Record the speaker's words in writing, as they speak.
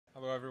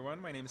Hello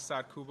everyone, my name is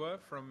Saad Kuba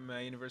from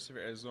University of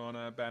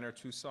Arizona, Banner,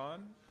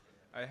 Tucson.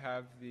 I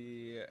have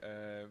the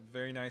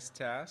very nice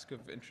task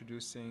of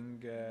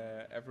introducing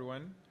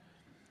everyone.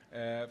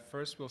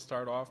 First we'll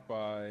start off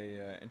by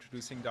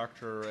introducing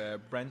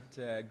Dr. Brent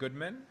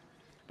Goodman.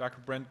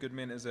 Dr. Brent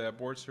Goodman is a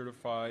board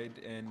certified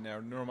in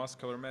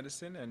neuromuscular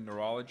medicine and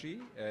neurology.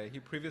 He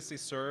previously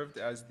served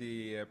as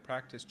the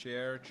practice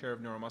chair of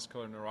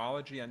neuromuscular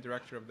neurology and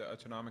director of the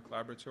autonomic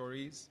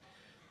laboratories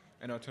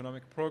an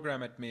autonomic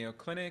program at Mayo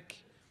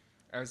Clinic.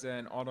 As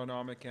an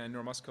autonomic and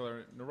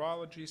neuromuscular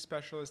neurology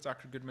specialist,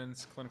 Dr.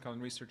 Goodman's clinical and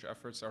research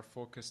efforts are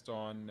focused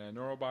on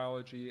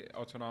neurobiology,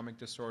 autonomic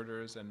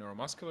disorders, and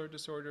neuromuscular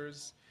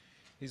disorders.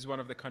 He's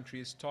one of the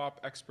country's top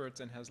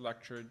experts and has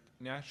lectured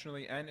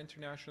nationally and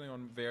internationally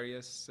on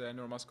various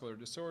neuromuscular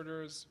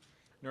disorders,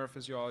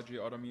 neurophysiology,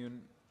 autoimmune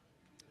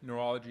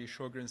neurology,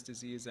 Sjogren's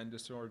disease, and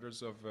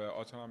disorders of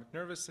autonomic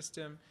nervous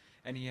system,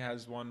 and he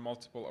has won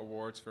multiple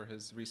awards for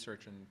his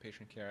research in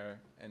patient care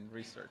and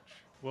research.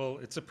 Well,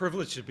 it's a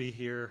privilege to be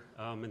here,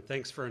 and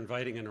thanks for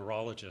inviting a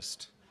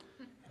neurologist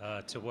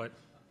to what,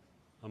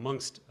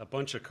 amongst a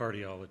bunch of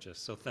cardiologists,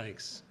 so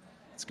thanks.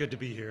 It's good to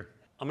be here.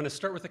 I'm going to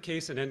start with a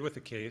case and end with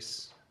a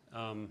case.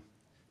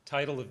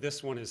 Title of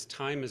this one is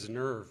Time is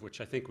Nerve, which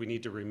I think we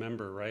need to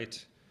remember,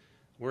 right?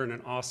 We're in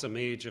an awesome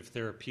age of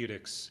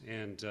therapeutics,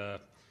 and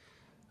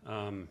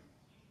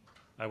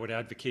I would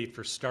advocate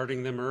for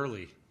starting them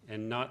early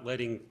and not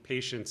letting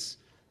patients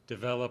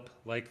develop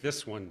like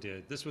this one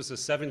did. This was a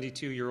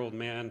 72-year-old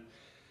man.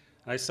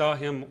 I saw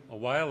him a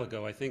while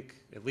ago, I think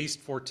at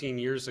least 14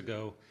 years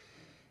ago.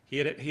 He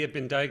had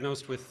been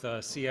diagnosed with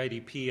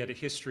CIDP, had a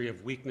history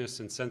of weakness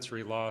and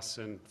sensory loss,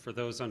 and for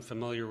those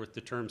unfamiliar with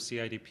the term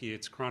CIDP,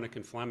 it's chronic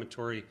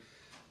inflammatory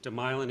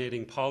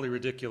demyelinating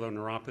polyradicular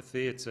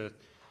neuropathy. It's a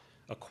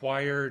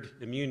acquired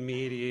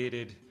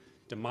immune-mediated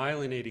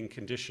demyelinating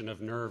condition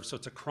of nerves, so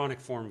it's a chronic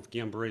form of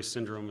Guillain-Barré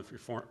syndrome if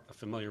you're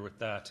familiar with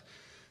that.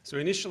 So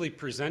initially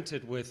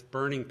presented with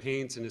burning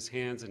pains in his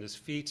hands and his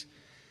feet.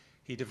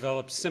 He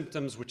developed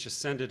symptoms which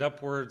ascended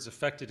upwards,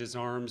 affected his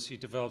arms. He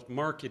developed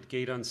marked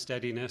gait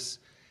unsteadiness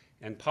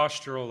and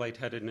postural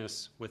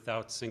lightheadedness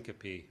without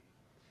syncope.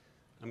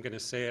 I'm going to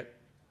say it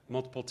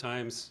multiple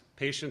times.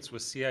 Patients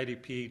with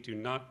CIDP do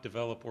not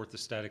develop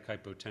orthostatic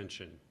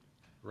hypotension.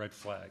 Red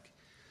flag.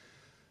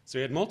 So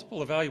he had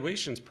multiple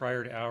evaluations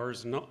prior to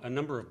ours. A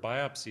number of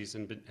biopsies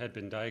had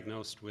been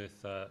diagnosed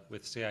with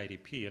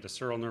CIDP. He had a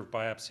sural nerve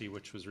biopsy,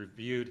 which was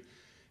reviewed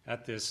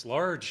at this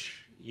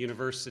large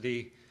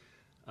university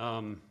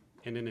in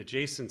an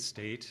adjacent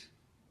state.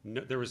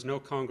 There was no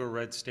Congo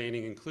red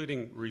staining,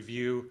 including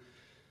review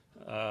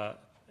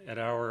in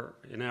our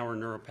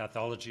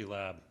neuropathology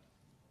lab.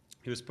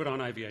 He was put on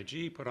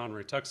IVIG, put on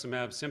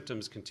rituximab.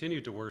 Symptoms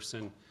continued to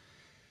worsen.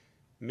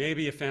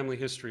 Maybe a family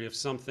history of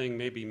something,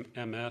 maybe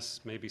MS,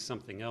 maybe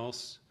something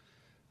else.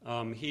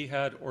 He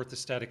had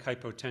orthostatic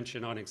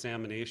hypotension on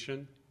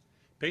examination.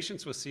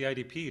 Patients with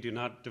CIDP do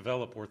not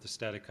develop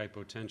orthostatic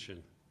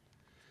hypotension.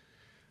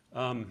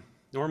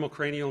 Normal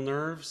cranial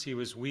nerves, he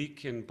was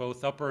weak in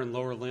both upper and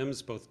lower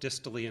limbs, both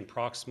distally and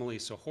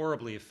proximally, so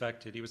horribly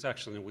affected. He was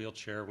actually in a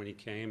wheelchair when he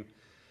came.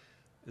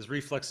 His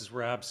reflexes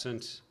were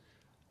absent.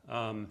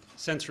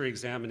 Sensory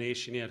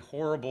examination, he had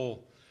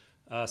horrible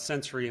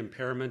sensory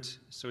impairment,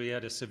 so he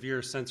had a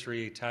severe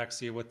sensory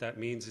ataxia. What that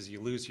means is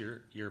you lose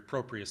your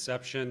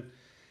proprioception,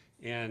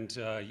 and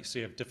so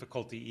you have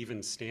difficulty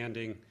even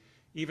standing.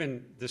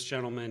 Even this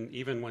gentleman,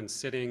 even when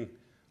sitting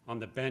on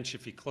the bench,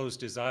 if he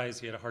closed his eyes,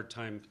 he had a hard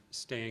time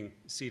staying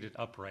seated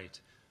upright.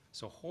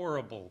 So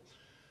horrible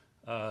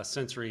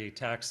sensory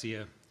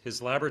ataxia.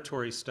 His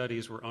laboratory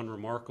studies were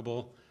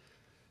unremarkable.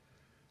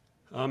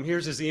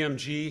 Here's his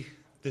EMG.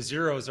 The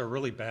zeros are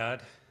really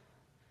bad.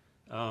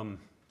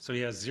 So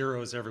he has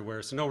zeros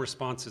everywhere, so no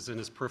responses in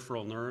his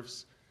peripheral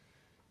nerves.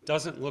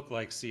 Doesn't look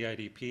like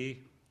CIDP.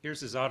 Here's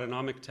his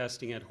autonomic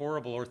testing. He had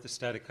horrible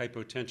orthostatic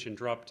hypotension,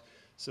 dropped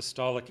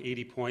systolic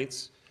 80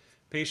 points.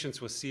 Patients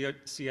with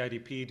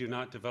CIDP do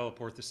not develop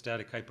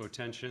orthostatic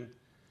hypotension.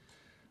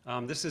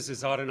 This is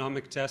his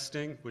autonomic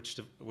testing,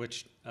 which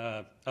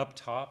up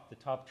top, the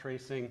top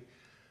tracing,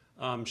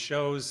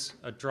 shows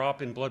a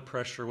drop in blood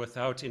pressure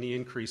without any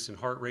increase in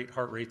heart rate.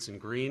 Heart rate's in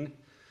green.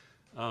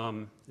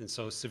 And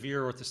so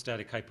severe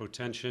orthostatic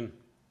hypotension.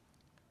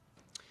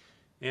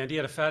 And he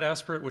had a fat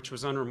aspirate, which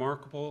was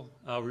unremarkable.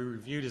 We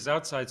reviewed his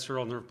outside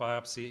sural nerve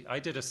biopsy. I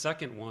did a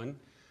second one.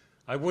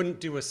 I wouldn't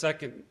do a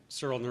second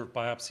sural nerve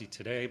biopsy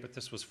today, but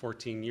this was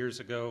 14 years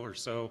ago or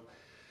so.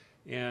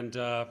 And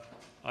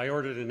I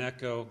ordered an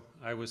echo.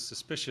 I was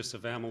suspicious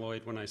of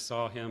amyloid when I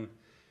saw him,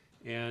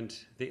 and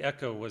the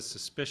echo was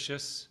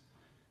suspicious.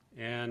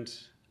 And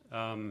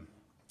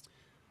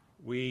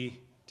we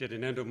did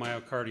an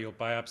endomyocardial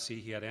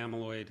biopsy. He had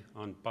amyloid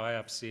on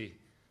biopsy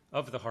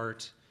of the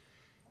heart.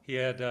 He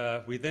had,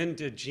 we then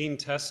did gene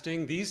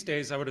testing. These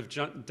days I would have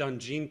done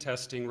gene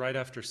testing right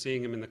after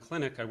seeing him in the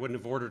clinic. I wouldn't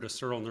have ordered a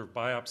sural nerve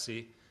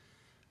biopsy.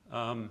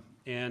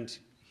 And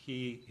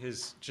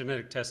his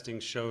genetic testing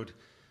showed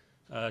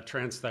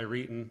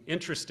transthyretin.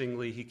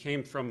 Interestingly, he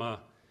came from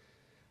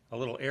a a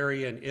little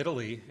area in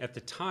Italy. At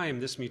the time,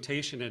 this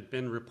mutation had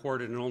been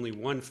reported in only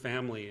one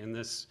family in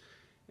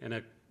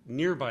a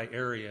nearby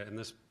area in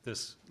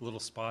this little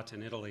spot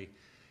in Italy.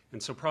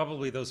 And so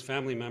probably those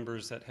family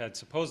members that had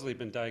supposedly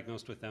been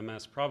diagnosed with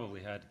MS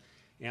probably had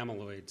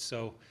amyloid.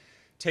 So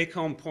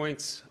take-home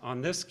points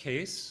on this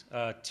case,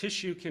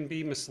 tissue can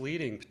be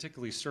misleading,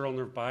 particularly sural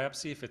nerve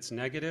biopsy. If it's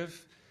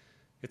negative,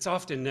 it's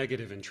often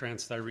negative in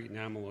transthyretin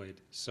amyloid,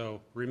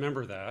 so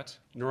remember that.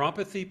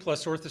 Neuropathy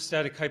plus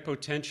orthostatic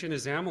hypotension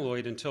is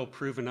amyloid until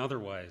proven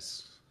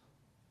otherwise.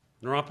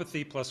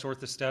 Neuropathy plus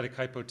orthostatic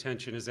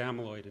hypotension is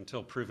amyloid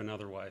until proven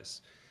otherwise.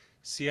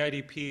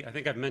 CIDP, I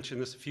think I've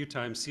mentioned this a few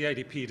times,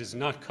 CIDP does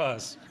not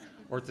cause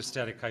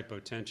orthostatic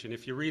hypotension.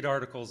 If you read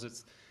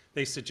articles,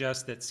 they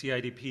suggest that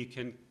CIDP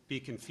can be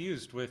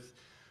confused with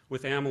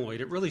amyloid.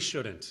 It really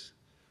shouldn't.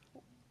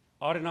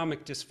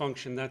 Autonomic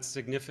dysfunction, that's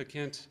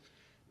significant,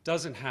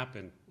 doesn't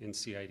happen in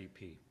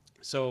CIDP.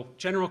 So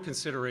general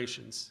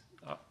considerations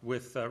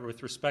with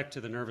respect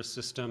to the nervous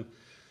system.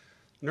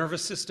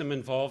 Nervous system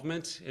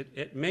involvement,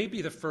 it may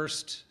be the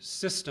first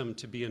system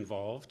to be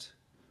involved.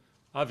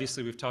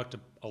 Obviously, we've talked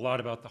a lot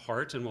about the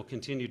heart, and we'll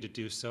continue to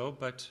do so,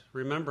 but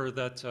remember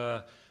that,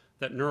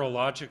 that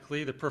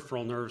neurologically, the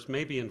peripheral nerves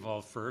may be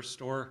involved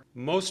first, or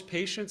most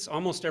patients,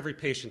 almost every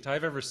patient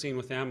I've ever seen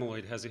with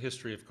amyloid has a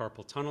history of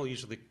carpal tunnel.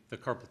 Usually the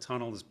carpal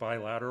tunnel is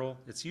bilateral.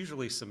 It's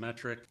usually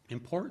symmetric.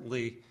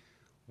 Importantly,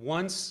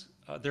 once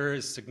there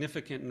is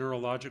significant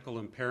neurological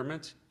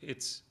impairment,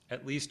 it's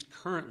at least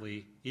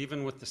currently,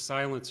 even with the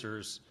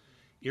silencers,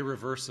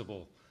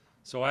 irreversible.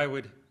 So I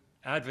would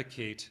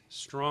advocate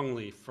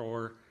strongly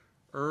for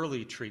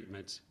early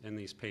treatment in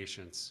these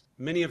patients.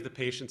 Many of the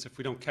patients, if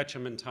we don't catch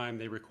them in time,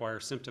 they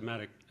require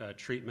symptomatic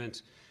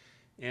treatment.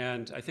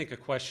 And I think a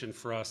question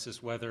for us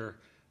is whether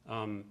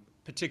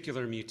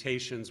particular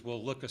mutations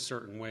will look a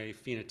certain way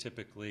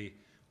phenotypically.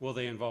 Will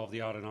they involve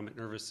the autonomic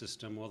nervous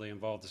system? Will they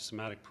involve the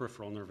somatic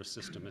peripheral nervous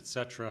system, et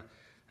cetera?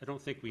 I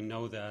don't think we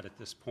know that at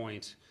this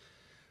point.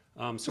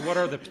 So what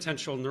are the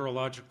potential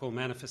neurological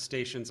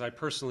manifestations? I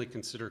personally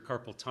consider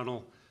carpal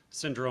tunnel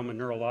syndrome a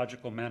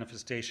neurological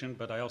manifestation,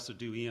 but I also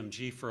do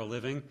EMG for a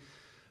living.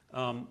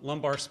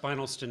 Lumbar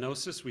spinal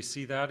stenosis, we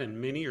see that in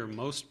many or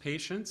most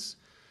patients.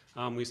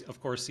 We,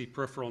 of course, see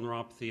peripheral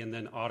neuropathy and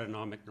then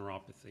autonomic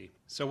neuropathy.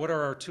 So what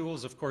are our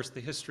tools? Of course, the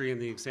history and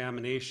the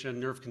examination,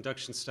 nerve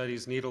conduction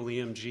studies, needle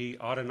EMG,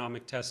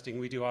 autonomic testing.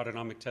 We do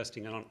autonomic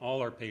testing on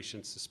all our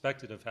patients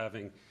suspected of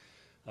having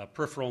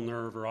peripheral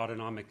nerve or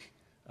autonomic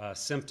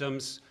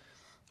symptoms.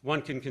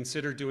 One can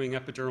consider doing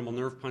epidermal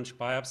nerve punch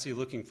biopsy,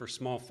 looking for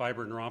small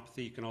fiber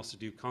neuropathy. You can also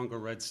do Congo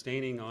red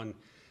staining on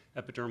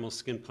epidermal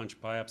skin punch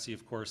biopsy,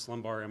 of course,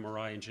 lumbar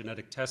MRI and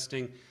genetic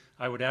testing.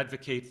 I would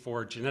advocate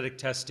for genetic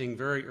testing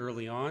very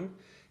early on.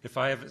 If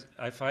I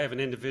have an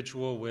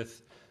individual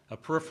with a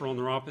peripheral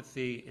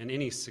neuropathy and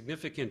any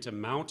significant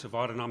amount of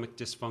autonomic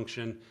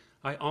dysfunction,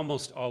 I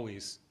almost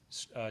always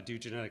do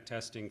genetic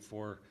testing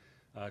for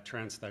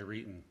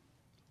transthyretin.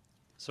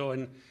 So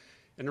in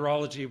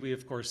neurology, we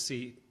of course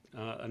see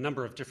a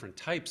number of different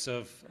types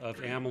of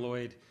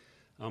amyloid.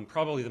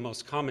 Probably the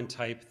most common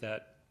type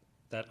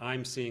that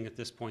I'm seeing at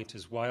this point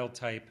is wild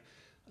type,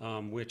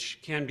 which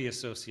can be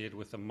associated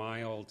with a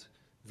mild,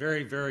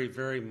 very, very,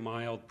 very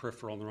mild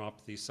peripheral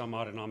neuropathy, some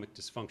autonomic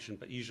dysfunction,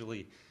 but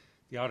usually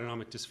the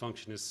autonomic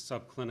dysfunction is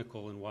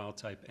subclinical in wild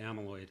type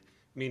amyloid,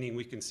 meaning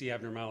we can see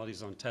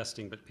abnormalities on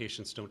testing, but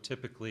patients don't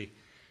typically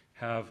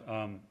have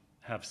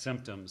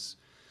symptoms.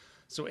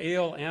 So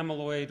AL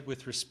amyloid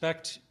with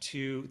respect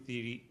to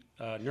the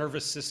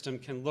nervous system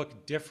can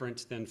look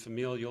different than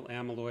familial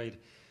amyloid,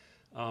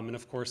 and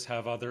of course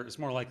is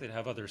more likely to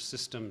have other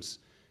systems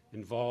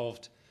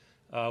involved.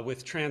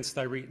 With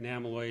transthyretin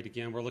amyloid,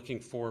 again, we're looking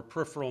for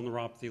peripheral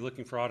neuropathy,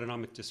 looking for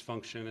autonomic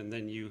dysfunction, and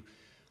then you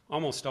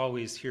almost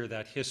always hear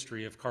that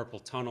history of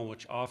carpal tunnel,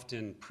 which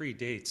often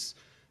predates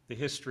the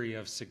history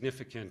of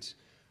significant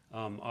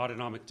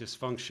autonomic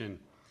dysfunction.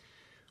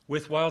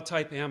 With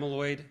wild-type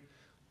amyloid,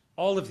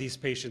 all of these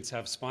patients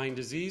have spine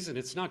disease, and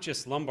it's not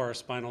just lumbar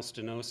spinal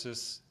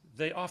stenosis.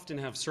 They often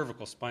have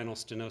cervical spinal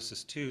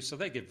stenosis too, so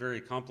they get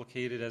very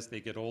complicated as they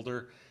get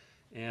older,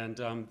 and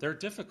they're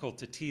difficult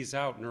to tease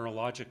out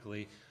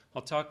neurologically.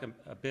 I'll talk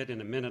a bit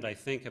in a minute, I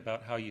think,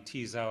 about how you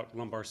tease out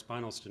lumbar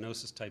spinal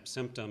stenosis type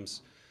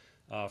symptoms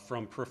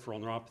from peripheral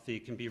neuropathy.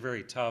 It can be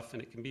very tough,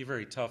 and it can be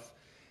very tough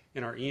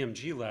in our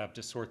EMG lab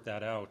to sort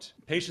that out.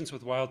 Patients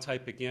with wild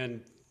type,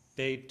 again,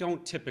 they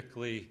don't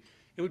typically,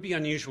 it would be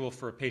unusual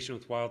for a patient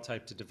with wild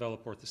type to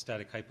develop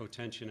orthostatic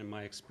hypotension in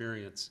my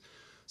experience.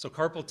 So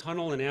carpal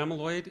tunnel and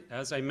amyloid,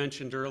 as I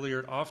mentioned earlier,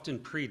 it often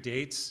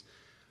predates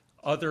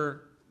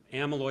other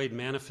amyloid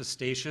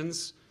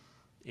manifestations.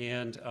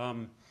 And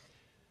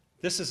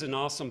this is an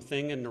awesome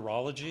thing in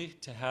neurology,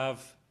 to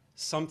have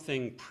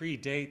something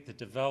predate the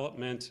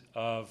development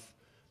of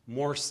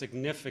more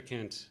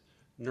significant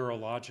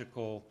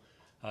neurological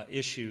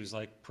issues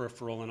like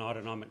peripheral and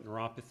autonomic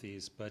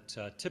neuropathies. But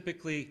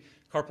typically,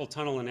 carpal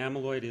tunnel and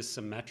amyloid is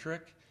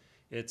symmetric.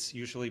 It's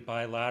usually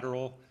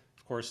bilateral.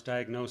 Of course,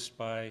 diagnosed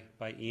by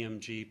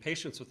EMG.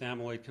 Patients with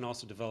amyloid can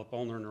also develop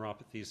ulnar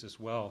neuropathies as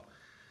well.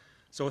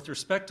 So with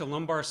respect to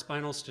lumbar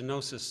spinal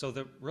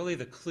stenosis, really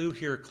the clue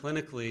here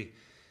clinically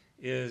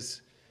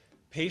is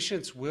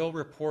patients will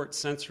report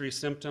sensory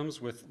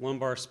symptoms with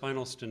lumbar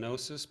spinal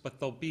stenosis, but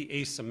they'll be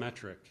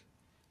asymmetric.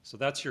 So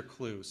that's your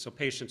clue. So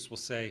patients will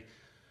say,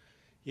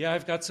 yeah,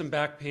 I've got some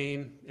back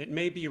pain. It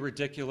may be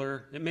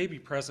radicular. It may be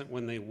present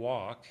when they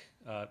walk,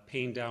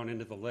 pain down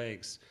into the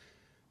legs.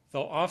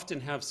 They'll often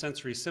have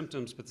sensory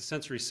symptoms, but the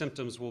sensory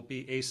symptoms will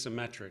be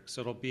asymmetric. So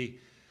it'll be,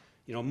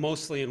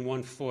 mostly in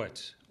one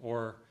foot,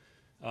 or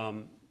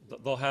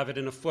they'll have it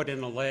in a foot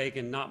and a leg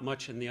and not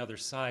much in the other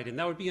side. And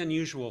that would be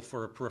unusual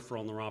for a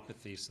peripheral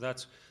neuropathy. So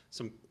that's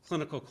some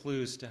clinical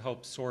clues to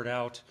help sort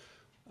out,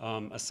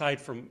 aside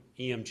from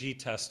EMG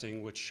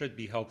testing, which should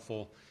be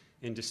helpful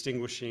in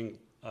distinguishing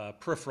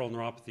peripheral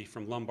neuropathy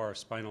from lumbar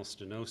spinal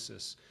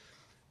stenosis.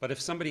 But if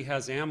somebody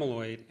has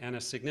amyloid and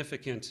a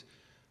significant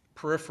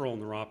peripheral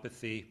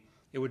neuropathy,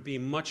 it would be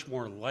much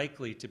more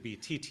likely to be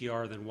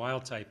TTR than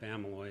wild-type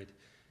amyloid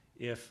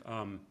if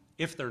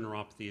their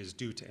neuropathy is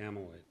due to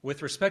amyloid.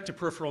 With respect to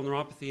peripheral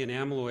neuropathy and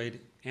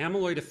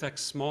amyloid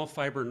affects small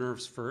fiber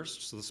nerves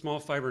first. So the small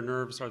fiber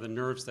nerves are the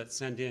nerves that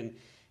send in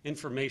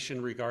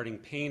information regarding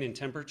pain and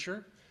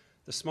temperature.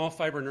 The small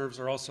fiber nerves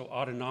are also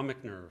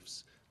autonomic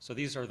nerves. So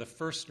these are the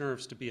first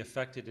nerves to be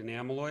affected in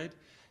amyloid,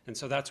 and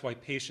so that's why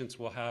patients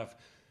will have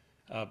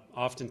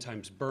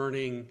oftentimes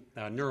burning,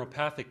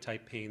 neuropathic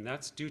type pain.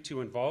 That's due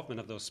to involvement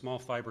of those small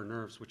fiber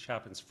nerves, which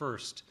happens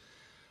first.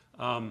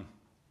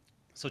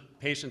 So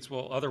patients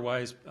will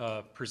otherwise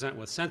present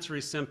with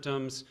sensory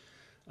symptoms,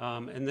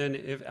 and then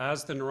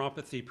as the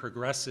neuropathy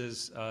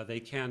progresses,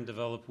 they can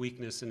develop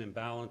weakness and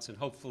imbalance, and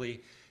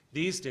hopefully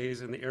these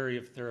days in the area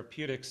of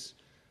therapeutics,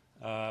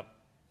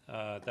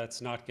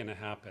 that's not going to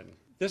happen.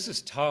 This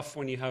is tough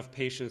when you have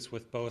patients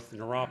with both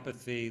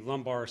neuropathy,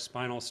 lumbar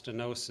spinal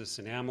stenosis,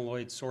 and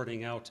amyloid,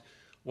 sorting out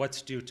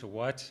what's due to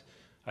what.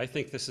 I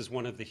think this is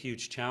one of the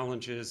huge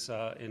challenges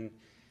in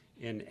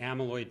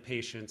amyloid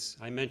patients.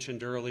 I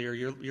mentioned earlier,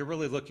 you're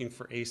really looking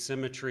for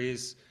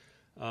asymmetries,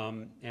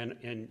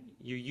 and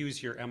you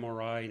use your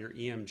MRI and your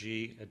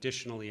EMG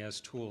additionally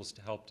as tools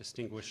to help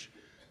distinguish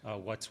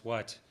what's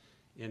what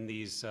in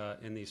these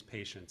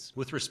patients.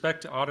 With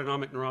respect to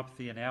autonomic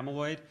neuropathy and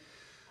amyloid,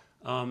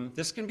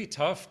 this can be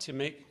tough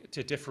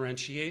to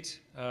differentiate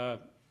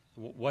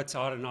what's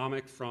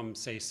autonomic from,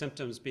 say,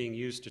 symptoms being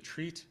used to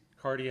treat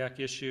cardiac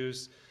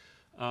issues,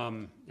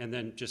 and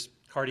then just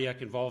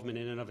cardiac involvement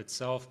in and of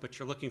itself. But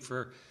you're looking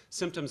for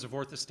symptoms of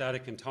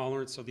orthostatic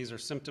intolerance. So these are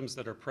symptoms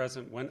that are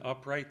present when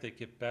upright that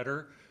get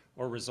better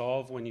or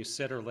resolve when you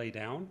sit or lay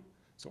down.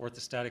 So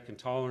orthostatic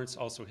intolerance,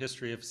 also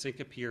history of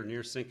syncope or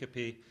near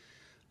syncope.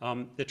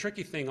 The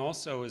tricky thing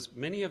also is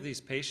many of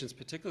these patients,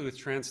 particularly with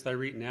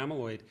transthyretin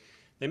amyloid,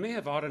 they may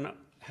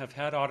have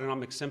had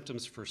autonomic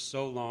symptoms for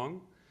so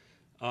long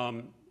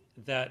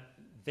that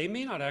they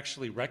may not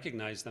actually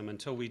recognize them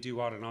until we do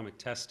autonomic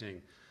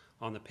testing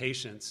on the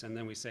patients. And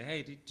then we say,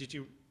 hey, did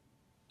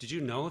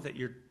you know that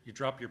you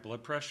drop your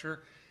blood pressure?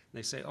 And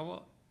they say, oh,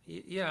 well,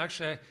 yeah,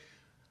 actually,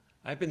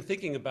 I've been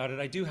thinking about it.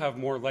 I do have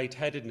more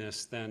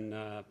lightheadedness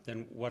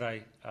than what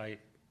I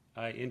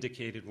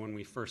indicated when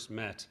we first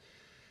met.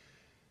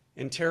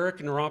 Enteric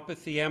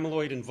neuropathy,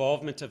 amyloid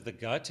involvement of the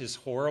gut is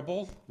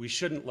horrible. We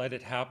shouldn't let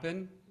it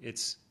happen.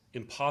 It's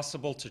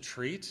impossible to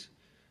treat.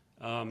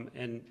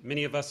 And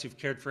many of us who've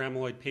cared for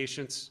amyloid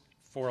patients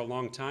for a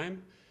long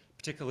time,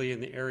 particularly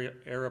in the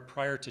era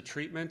prior to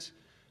treatment,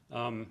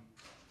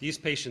 these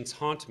patients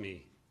haunt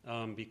me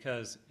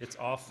because it's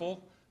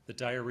awful, the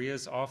diarrhea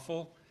is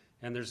awful,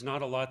 and there's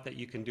not a lot that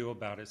you can do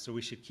about it, so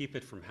we should keep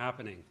it from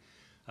happening.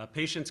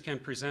 Patients can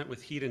present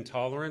with heat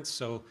intolerance,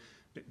 so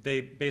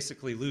they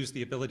basically lose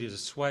the ability to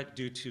sweat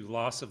due to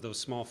loss of those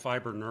small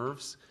fiber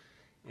nerves,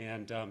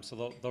 and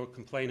so they'll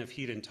complain of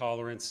heat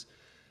intolerance.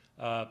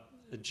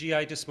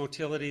 GI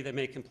dysmotility, they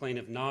may complain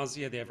of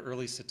nausea, they have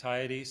early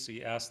satiety, so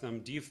you ask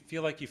them, do you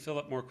feel like you fill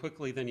up more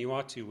quickly than you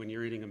ought to when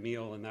you're eating a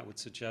meal? And that would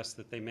suggest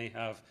that they may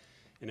have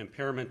an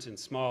impairment in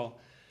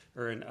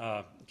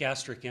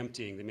gastric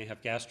emptying, they may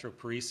have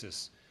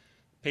gastroparesis.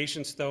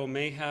 Patients, though,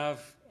 may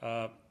have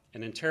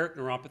an enteric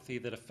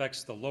neuropathy that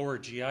affects the lower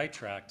GI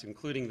tract,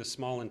 including the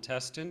small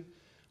intestine,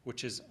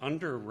 which is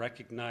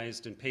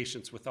under-recognized in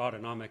patients with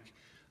autonomic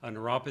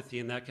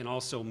neuropathy, and that can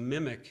also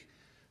mimic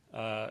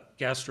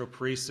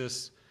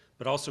gastroparesis,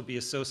 but also be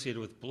associated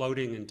with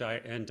bloating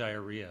and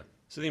diarrhea.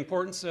 So the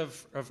importance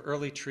of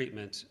early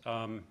treatment.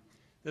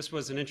 This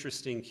was an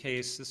interesting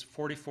case. This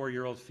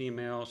 44-year-old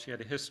female, she had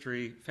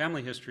a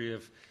family history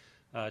of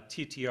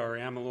TTR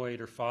amyloid.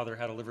 Her father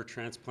had a liver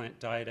transplant,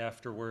 died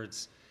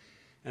afterwards.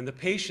 And the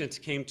patient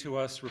came to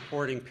us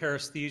reporting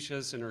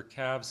paresthesias in her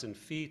calves and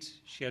feet.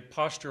 She had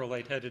postural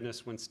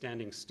lightheadedness when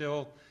standing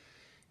still.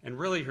 And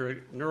really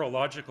her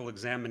neurological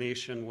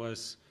examination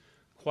was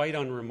quite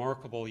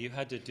unremarkable. You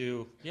had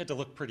to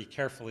look pretty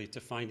carefully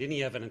to find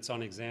any evidence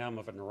on exam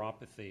of a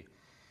neuropathy.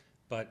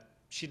 But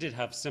she did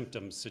have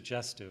symptoms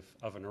suggestive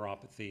of a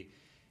neuropathy.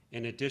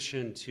 in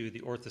addition to the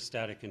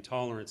orthostatic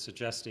intolerance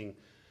suggesting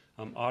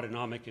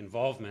autonomic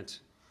involvement.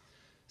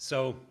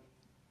 So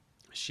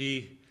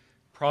she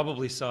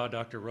probably saw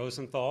Dr.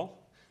 Rosenthal.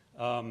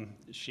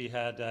 She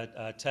had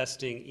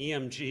testing.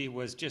 EMG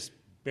was just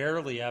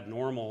barely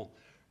abnormal.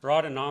 Her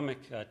autonomic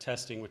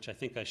testing, which I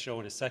think I show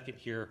in a second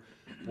here,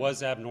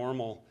 was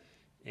abnormal.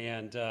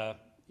 And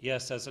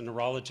yes, as a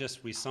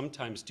neurologist, we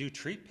sometimes do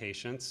treat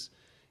patients.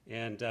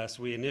 And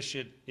so we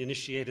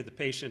initiated the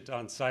patient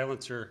on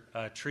silencer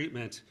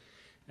treatment.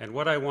 And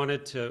what I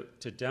wanted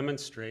to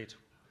demonstrate,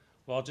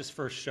 well, I'll just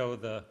first show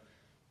the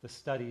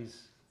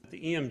studies. The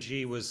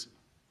EMG was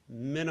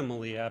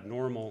minimally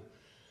abnormal.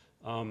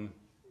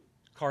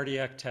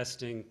 Cardiac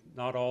testing,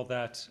 not all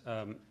that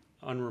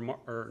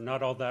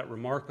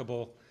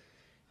remarkable.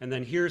 And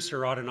then here's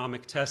her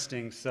autonomic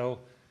testing. So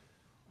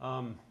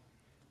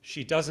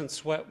she doesn't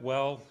sweat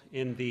well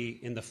in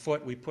the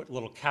foot. We put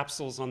little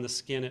capsules on the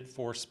skin at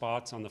 4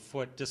 spots on the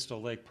foot,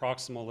 distal leg,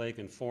 proximal leg,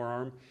 and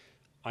forearm.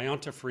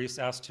 Iontophoresis,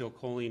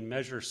 acetylcholine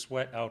measure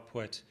sweat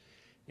output.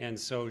 And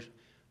so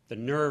the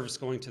nerves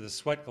going to the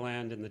sweat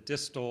gland in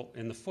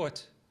the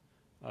foot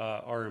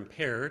are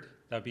impaired.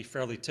 That would be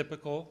fairly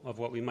typical of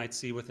what we might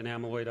see with an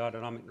amyloid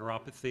autonomic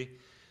neuropathy.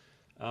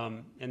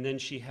 And then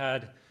she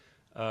had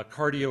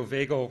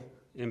cardiovagal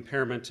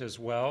impairment as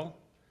well,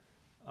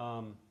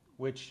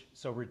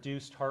 so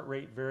reduced heart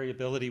rate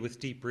variability with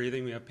deep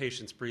breathing. We have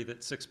patients breathe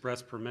at 6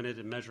 breaths per minute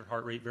and measure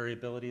heart rate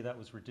variability. That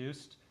was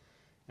reduced.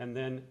 And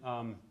then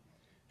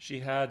she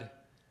had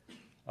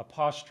a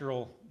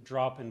postural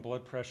drop in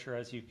blood pressure,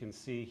 as you can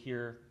see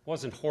here.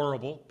 Wasn't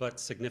horrible, but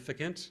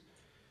significant.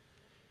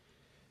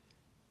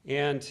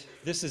 And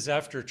this is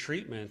after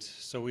treatment,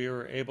 so we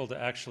were able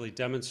to actually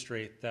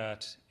demonstrate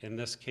that in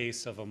this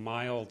case of a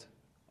mild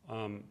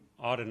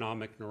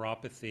autonomic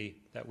neuropathy,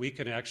 that we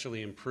can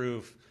actually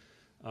improve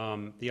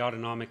the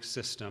autonomic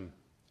system.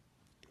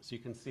 So you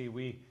can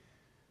see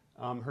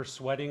her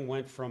sweating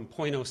went from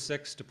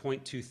 0.06 to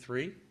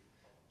 0.23,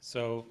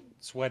 so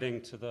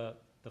sweating to the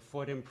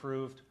foot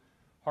improved.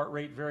 Heart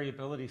rate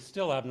variability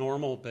still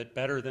abnormal, but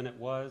better than it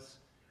was.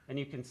 And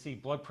you can see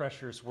blood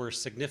pressures were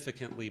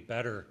significantly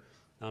better.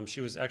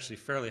 She was actually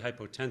fairly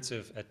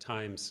hypotensive at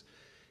times.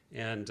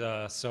 And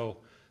so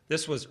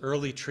this was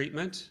early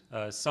treatment.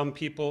 Some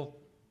people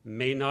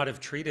may not have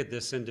treated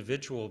this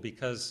individual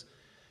because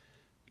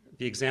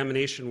the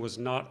examination was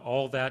not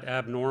all that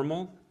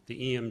abnormal.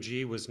 The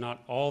EMG was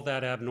not all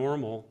that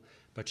abnormal,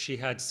 but she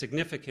had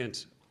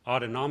significant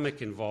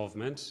autonomic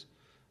involvement.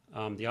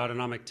 The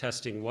autonomic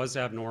testing was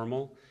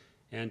abnormal,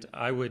 and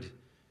I would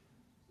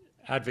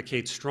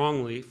advocate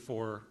strongly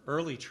for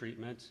early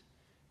treatment.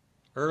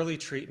 Early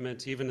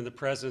treatment, even in the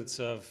presence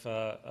of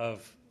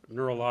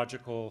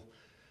neurological,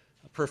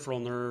 peripheral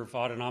nerve,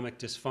 autonomic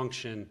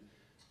dysfunction,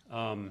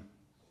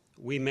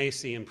 we may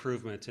see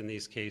improvement in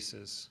these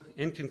cases.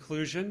 In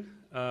conclusion,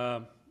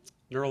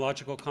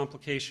 neurological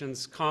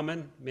complications,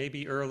 common,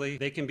 maybe early.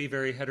 They can be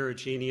very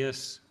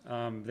heterogeneous.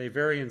 They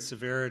vary in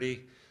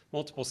severity.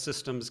 Multiple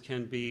systems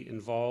can be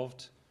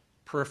involved.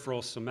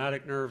 Peripheral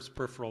somatic nerves,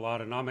 peripheral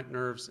autonomic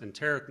nerves,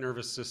 enteric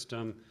nervous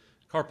system,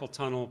 carpal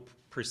tunnel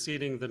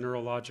preceding the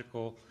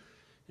neurological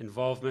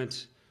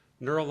involvement.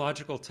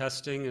 Neurological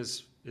testing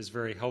is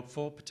very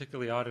helpful,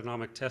 particularly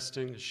autonomic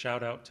testing.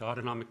 Shout out to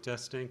autonomic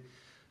testing.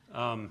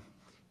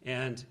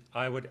 And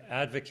I would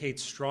advocate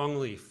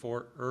strongly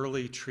for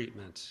early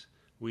treatment.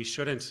 We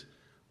shouldn't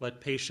let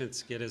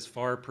patients get as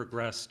far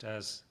progressed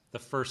as the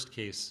first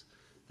case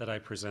that I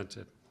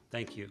presented.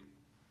 Thank you.